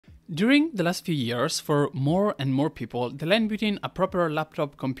During the last few years, for more and more people, the line between a proper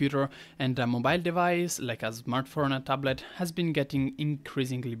laptop computer and a mobile device, like a smartphone or tablet, has been getting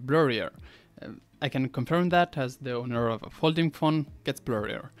increasingly blurrier. I can confirm that as the owner of a folding phone gets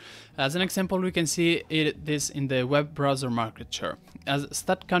blurrier. As an example, we can see this in the web browser market share. As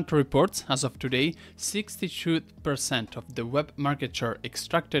StatCounter reports, as of today, 62% of the web market share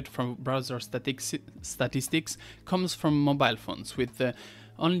extracted from browser statistics comes from mobile phones, with the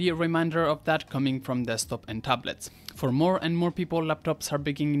only reminder of that coming from desktop and tablets. For more and more people, laptops are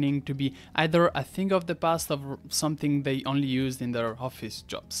beginning to be either a thing of the past or something they only used in their office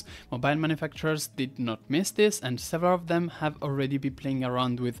jobs. Mobile manufacturers did not miss this, and several of them have already been playing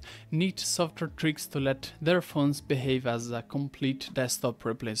around with neat software tricks to let their phones behave as a complete desktop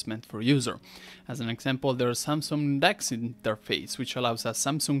replacement for user. As an example, there's Samsung DeX interface, which allows a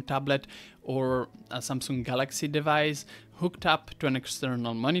Samsung tablet or a Samsung Galaxy device hooked up to an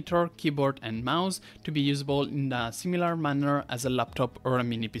external monitor, keyboard and mouse to be usable in a similar manner as a laptop or a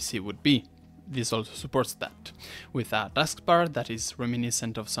mini PC would be. This also supports that, with a taskbar that is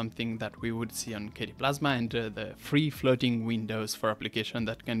reminiscent of something that we would see on KDE Plasma and the free floating windows for application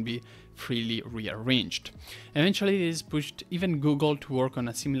that can be freely rearranged. Eventually this pushed even Google to work on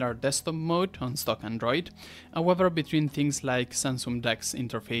a similar desktop mode on stock Android. However, between things like Samsung DeX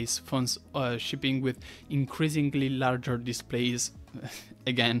interface, phones shipping with increasingly larger displays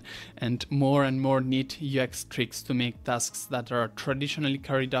again, and more neat UX tricks to make tasks that are traditionally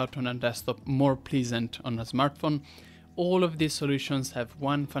carried out on a desktop more pleasant on a smartphone, all of these solutions have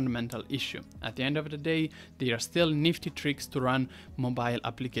one fundamental issue. At the end of the day, they are still nifty tricks to run mobile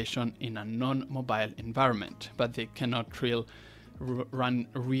application in a non-mobile environment, but they cannot run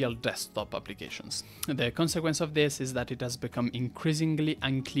real desktop applications. The consequence of this is that it has become increasingly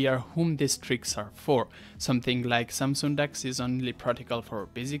unclear whom these tricks are for. Something like Samsung DeX is only practical for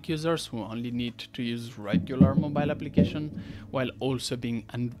basic users who only need to use regular mobile application, while also being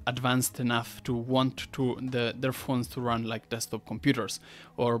advanced enough to want their phones to run like desktop computers,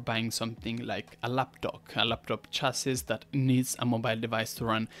 or buying something like a laptop chassis that needs a mobile device to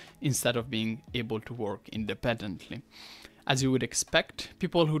run instead of being able to work independently. As you would expect,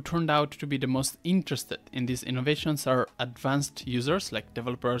 people who turned out to be the most interested in these innovations are advanced users like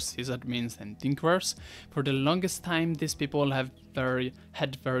developers, sysadmins, and tinkerers. For the longest time, these people have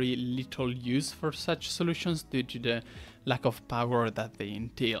had very little use for such solutions due to the lack of power that they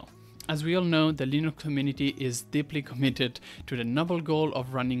entail. As we all know, the Linux community is deeply committed to the noble goal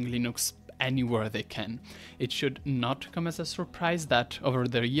of running Linux anywhere they can. It should not come as a surprise that over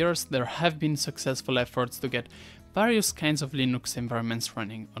the years there have been successful efforts to get various kinds of Linux environments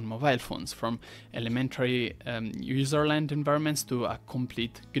running on mobile phones, from elementary userland environments to a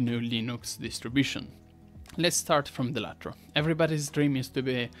complete GNU Linux distribution. Let's start from the latter. Everybody's dream is to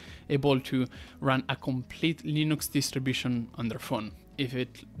be able to run a complete Linux distribution on their phone. If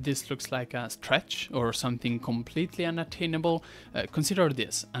this looks like a stretch or something completely unattainable, consider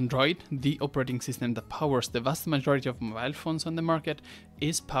this. Android, the operating system that powers the vast majority of mobile phones on the market,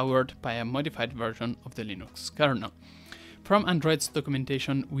 is powered by a modified version of the Linux kernel. From Android's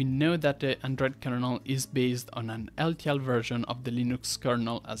documentation, we know that the Android kernel is based on an LTL version of the Linux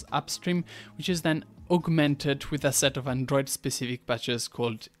kernel as upstream, which is then augmented with a set of Android-specific patches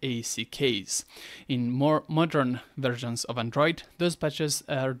called ACKs. In more modern versions of Android, those patches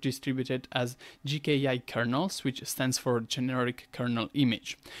are distributed as GKI kernels, which stands for Generic Kernel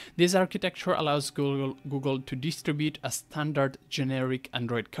Image. This architecture allows Google to distribute a standard generic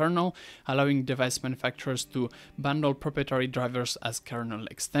Android kernel, allowing device manufacturers to bundle proprietary drivers as kernel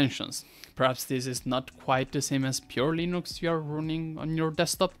extensions. Perhaps this is not quite the same as pure Linux you are running on your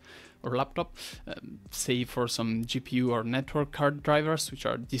desktop or laptop, say for some GPU or network card drivers, which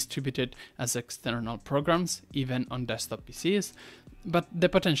are distributed as external programs, even on desktop PCs, but the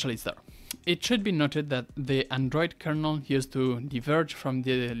potential is there. It should be noted that the Android kernel used to diverge from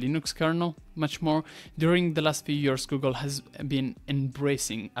the Linux kernel much more. During the last few years, Google has been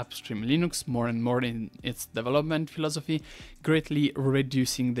embracing upstream Linux more and more in its development philosophy, greatly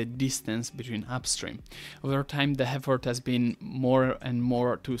reducing the distance between upstream. Over time, the effort has been more and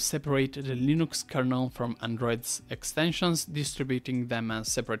more to separate the Linux kernel from Android's extensions, distributing them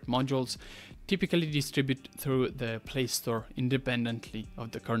as separate modules, typically distributed through the Play Store independently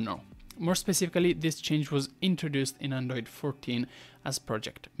of the kernel. More specifically, this change was introduced in Android 14 as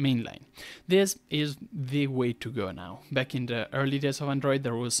Project Mainline. This is the way to go now. Back in the early days of Android,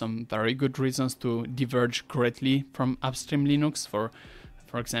 there was some very good reasons to diverge greatly from upstream Linux. For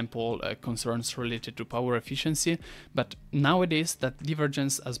for example, concerns related to power efficiency, but nowadays that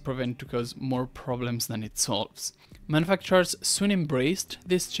divergence has proven to cause more problems than it solves. Manufacturers soon embraced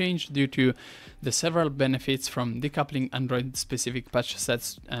this change due to the several benefits from decoupling Android-specific patch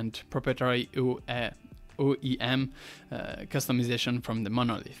sets and proprietary OEM customization from the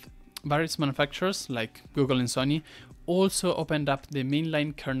monolith. Various manufacturers like Google and Sony also opened up the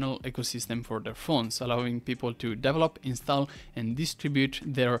mainline kernel ecosystem for their phones, allowing people to develop, install, and distribute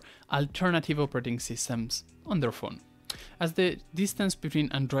their alternative operating systems on their phone. As the distance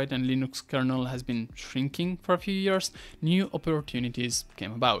between Android and Linux kernel has been shrinking for a few years, new opportunities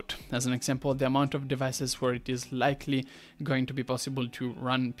came about. As an example, the amount of devices where it is likely going to be possible to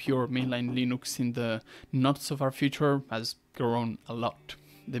run pure mainline Linux in the not so far future has grown a lot.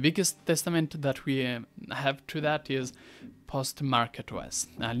 The biggest testament that we have to that is PostMarketOS,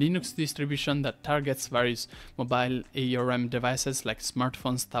 a Linux distribution that targets various mobile ARM devices like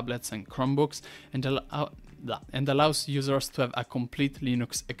smartphones, tablets, and Chromebooks, and allows users to have a complete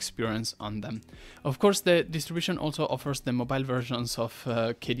Linux experience on them. Of course, the distribution also offers the mobile versions of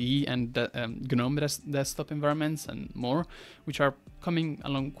KDE and GNOME desktop environments and more, which are coming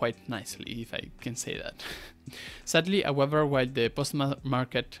along quite nicely, if I can say that. Sadly, however, while the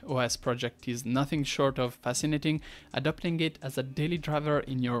PostMarketOS project is nothing short of fascinating, adopting it as a daily driver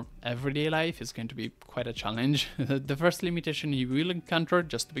in your everyday life is going to be quite a challenge. The first limitation you will encounter,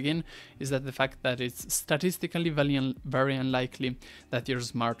 just to begin, is that the fact that it's statistically very unlikely that your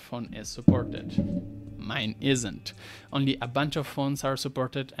smartphone is supported. Mine isn't. Only a bunch of phones are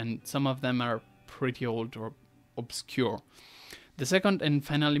supported, and some of them are pretty old or obscure. The second and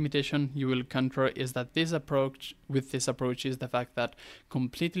final limitation you will encounter is that this approach is the fact that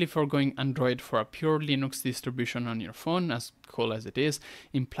completely foregoing Android for a pure Linux distribution on your phone, as cool as it is,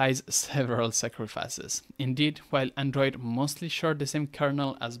 implies several sacrifices. Indeed, while Android mostly shares the same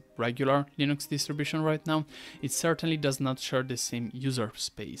kernel as regular Linux distribution right now, it certainly does not share the same user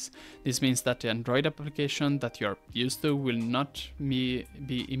space. This means that the Android application that you are used to will not be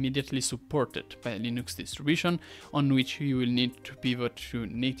immediately supported by a Linux distribution, on which you will need to pivot to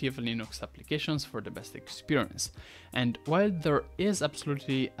native Linux applications for the best experience. And while there is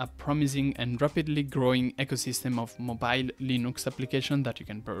absolutely a promising and rapidly growing ecosystem of mobile Linux applications that you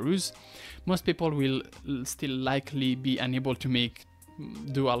can peruse, most people will still likely be unable to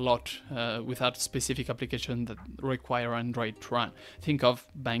do a lot without specific applications that require Android to run. Think of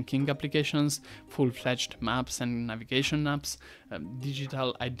banking applications, full-fledged maps and navigation apps,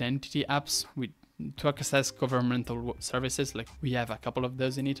 digital identity apps to access governmental services, like we have a couple of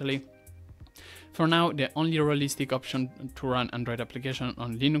those in Italy. For now, the only realistic option to run Android application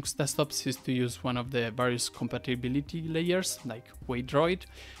on Linux desktops is to use one of the various compatibility layers, like Waydroid,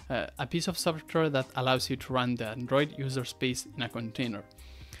 a piece of software that allows you to run the Android user space in a container.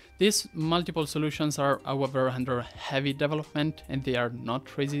 These multiple solutions are, however, under heavy development, and they are not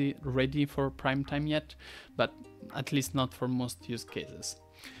ready for prime time yet, but at least not for most use cases.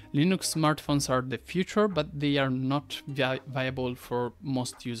 Linux smartphones are the future, but they are not viable for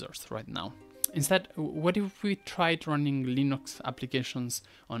most users right now. Instead, what if we tried running Linux applications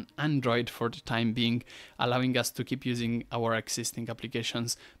on Android for the time being, allowing us to keep using our existing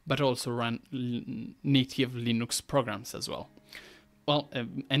applications, but also run native Linux programs as well? Well,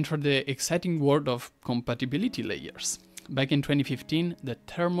 enter the exciting world of compatibility layers. Back in 2015, the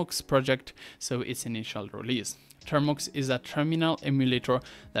Termux project saw its initial release. Termux is a terminal emulator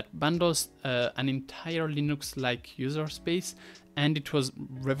that bundles an entire Linux-like user space, and it was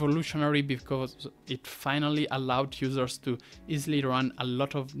revolutionary because it finally allowed users to easily run a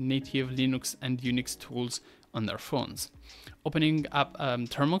lot of native Linux and Unix tools on their phones. Opening up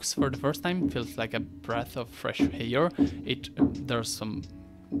Termux for the first time feels like a breath of fresh air. There's some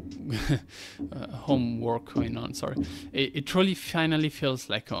homework going on, sorry. It truly finally feels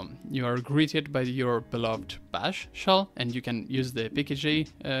like home. You are greeted by your beloved bash shell, and you can use the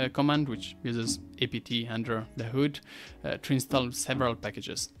pkg command, which uses apt under the hood to install several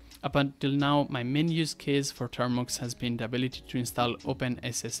packages. Up until now, my main use case for Termux has been the ability to install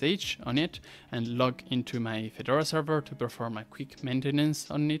OpenSSH on it and log into my Fedora server to perform a quick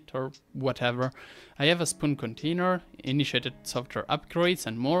maintenance on it or whatever. I have a Spoon container, initiated software upgrades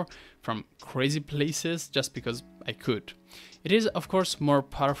and more from crazy places just because I could. It is, of course, more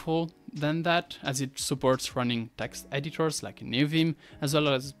powerful than that, as it supports running text editors like NeoVim, as well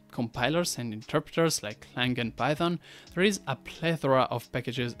as compilers and interpreters like Clang and Python, there is a plethora of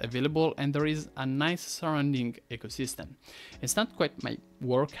packages available and there is a nice surrounding ecosystem. It's not quite my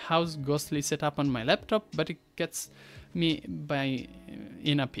workhouse ghostly setup on my laptop, but it gets me by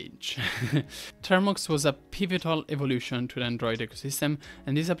in a pinch. Termux was a pivotal evolution to the Android ecosystem,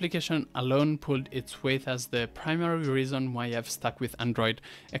 and this application alone pulled its weight as the primary reason why I've stuck with Android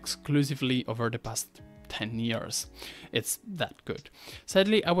exclusively over the past 10 years. It's that good.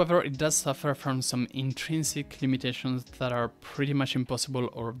 Sadly, however, it does suffer from some intrinsic limitations that are pretty much impossible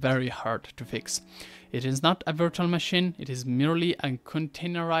or very hard to fix. It is not a virtual machine, it is merely a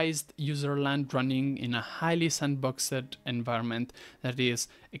containerized userland running in a highly sandboxed environment that is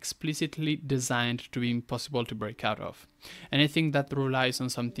explicitly designed to be impossible to break out of. Anything that relies on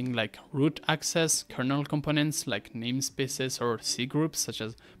something like root access, kernel components like namespaces or C groups such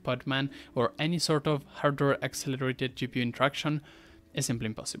as Podman, or any sort of hardware accelerated GPU interaction is simply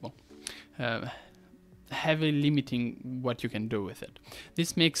impossible. Heavily limiting what you can do with it.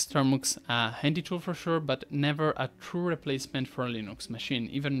 This makes Termux a handy tool for sure, but never a true replacement for a Linux machine,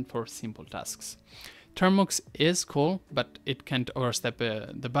 even for simple tasks. Termux is cool, but it can't overstep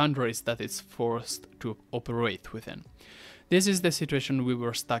the boundaries that it's forced to operate within. This is the situation we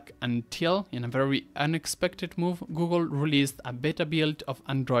were stuck until, in a very unexpected move, Google released a beta build of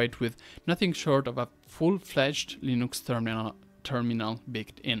Android with nothing short of a full-fledged Linux terminal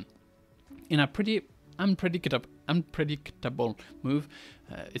baked in. In a pretty unpredictable move.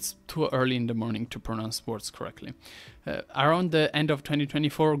 It's too early in the morning to pronounce words correctly. Around the end of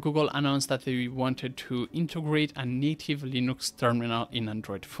 2024, Google announced that they wanted to integrate a native Linux terminal in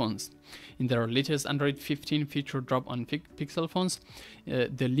Android phones. In their latest Android 15 feature drop on Pixel phones, the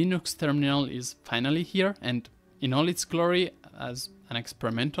Linux terminal is finally here, and in all its glory as an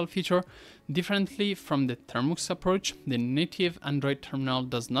experimental feature. Differently from the Termux approach, the native Android terminal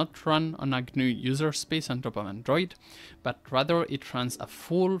does not run on a GNU user space on top of Android, but rather it runs a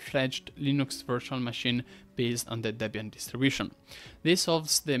full-fledged Linux virtual machine based on the Debian distribution. This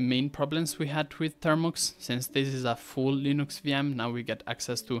solves the main problems we had with Termux. Since this is a full Linux VM, now we get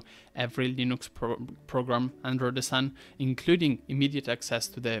access to every Linux program under the sun, including immediate access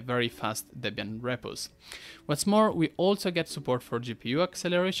to the very fast Debian repos. What's more, we also get support for GPU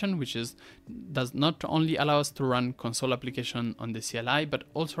acceleration, which does not only allow us to run console application on the CLI, but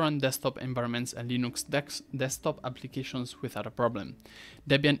also run desktop environments and Linux desktop applications without a problem.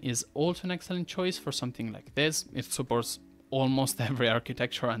 Debian is also an excellent choice for something like this. It supports almost every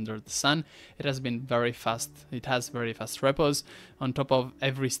architecture under the sun. It has very fast repos, on top of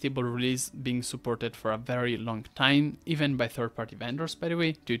every stable release being supported for a very long time, even by third-party vendors, by the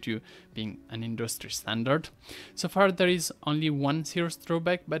way, due to being an industry standard. So far, there is only one serious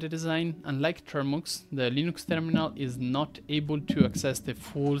drawback by the design. Unlike Termux, the Linux terminal is not able to access the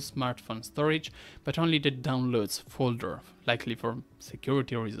full smartphone storage, but only the downloads folder, likely for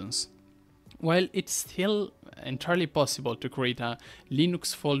security reasons. While it's still entirely possible to create a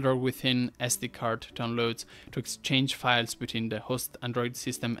Linux folder within SD card downloads to exchange files between the host Android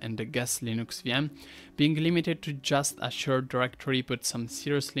system and the guest Linux VM, being limited to just a shared directory puts some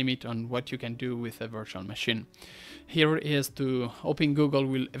serious limit on what you can do with a virtual machine. Here is to hoping Google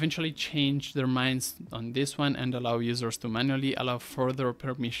will eventually change their minds on this one and allow users to manually allow further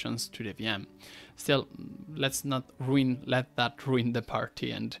permissions to the VM. Still, let's not let that ruin the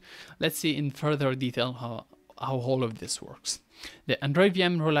party, and let's see in further detail how all of this works. The Android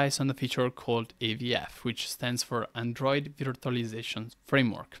VM relies on a feature called AVF, which stands for Android Virtualization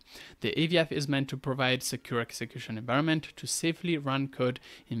Framework. The AVF is meant to provide secure execution environment to safely run code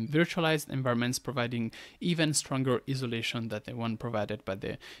in virtualized environments, providing even stronger isolation than the one provided by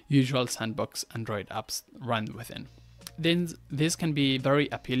the usual sandbox Android apps run within. Then this can be very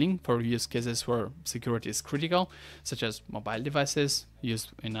appealing for use cases where security is critical, such as mobile devices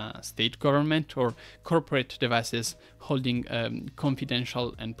used in a state government or corporate devices holding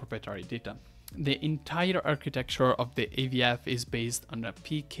confidential and proprietary data. The entire architecture of the AVF is based on a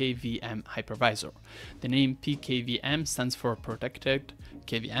PKVM hypervisor. The name PKVM stands for Protected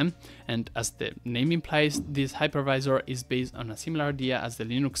KVM, and as the name implies, this hypervisor is based on a similar idea as the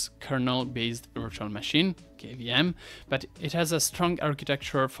Linux kernel-based virtual machine, KVM, but it has a strong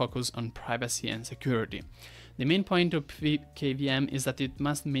architecture focused on privacy and security. The main point of PKVM is that it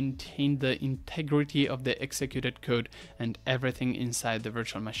must maintain the integrity of the executed code and everything inside the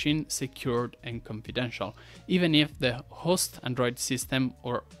virtual machine secured and confidential, even if the host Android system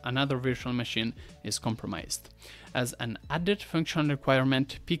or another virtual machine is compromised. As an added functional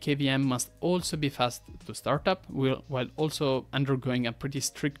requirement, PKVM must also be fast to start up, while also undergoing a pretty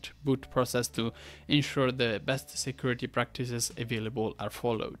strict boot process to ensure the best security practices available are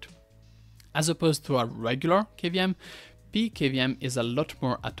followed. As opposed to a regular KVM, PKVM is a lot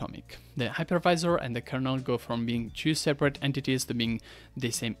more atomic. The hypervisor and the kernel go from being two separate entities to being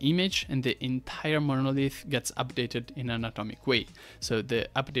the same image, and the entire monolith gets updated in an atomic way. So the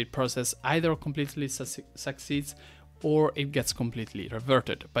update process either completely succeeds or it gets completely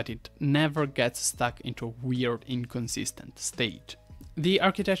reverted, but it never gets stuck into a weird, inconsistent state. The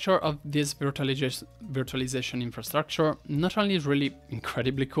architecture of this virtualization infrastructure not only is really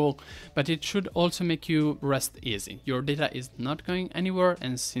incredibly cool, but it should also make you rest easy. Your data is not going anywhere,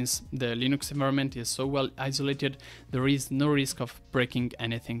 and since the Linux environment is so well isolated, there is no risk of breaking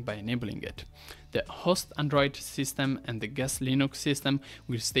anything by enabling it. The host Android system and the guest Linux system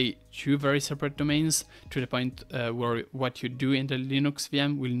will stay two very separate domains, to the point where what you do in the Linux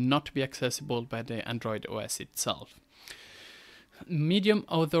VM will not be accessible by the Android OS itself. Medium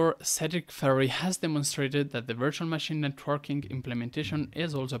author Cedric Ferry has demonstrated that the virtual machine networking implementation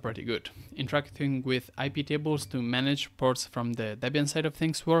is also pretty good. Interacting with IP tables to manage ports from the Debian side of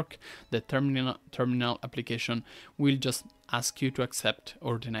things work. The terminal application will just ask you to accept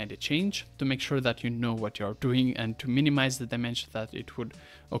or deny the change to make sure that you know what you're doing and to minimize the damage that it would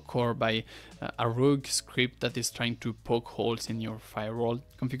occur by a rogue script that is trying to poke holes in your firewall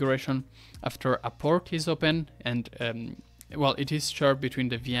configuration. After a port is open and well, it is shared between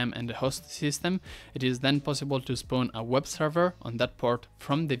the VM and the host system, it is then possible to spawn a web server on that port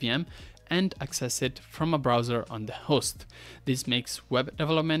from the VM and access it from a browser on the host. This makes web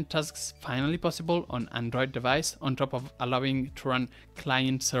development tasks finally possible on Android device, on top of allowing to run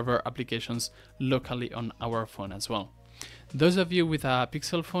client-server applications locally on our phone as well. Those of you with a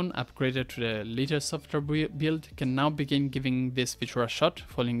Pixel phone upgraded to the latest software build can now begin giving this feature a shot,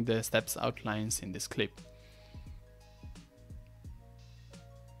 following the steps outlined in this clip.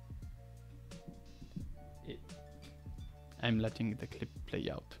 I'm letting the clip play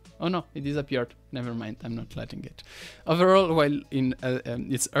out. Oh no, it disappeared. Never mind, I'm not letting it. Overall, while in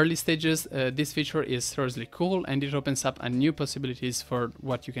its early stages, this feature is seriously cool, and it opens up a new possibilities for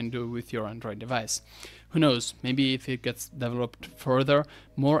what you can do with your Android device. Who knows, maybe if it gets developed further,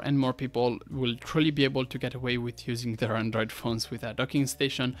 more and more people will truly be able to get away with using their Android phones with a docking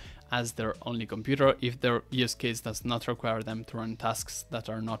station as their only computer if their use case does not require them to run tasks that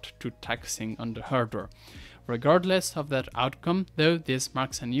are not too taxing on the hardware. Regardless of that outcome, though, this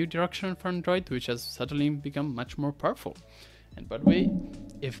marks a new direction for Android, which has suddenly become much more powerful. And by the way,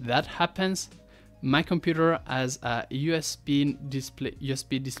 if that happens, my computer has a USB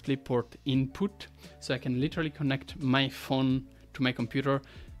display port input, so I can literally connect my phone to my computer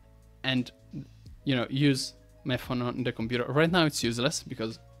and, you know, use my phone on the computer. Right now it's useless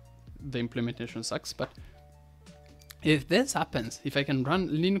because the implementation sucks, but if this happens, if I can run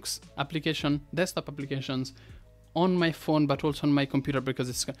Linux application, desktop applications on my phone, but also on my computer,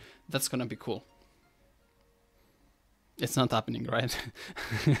 because that's gonna be cool. It's not happening, right?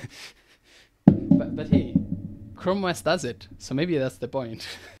 but hey, Chrome OS does it, so maybe that's the point.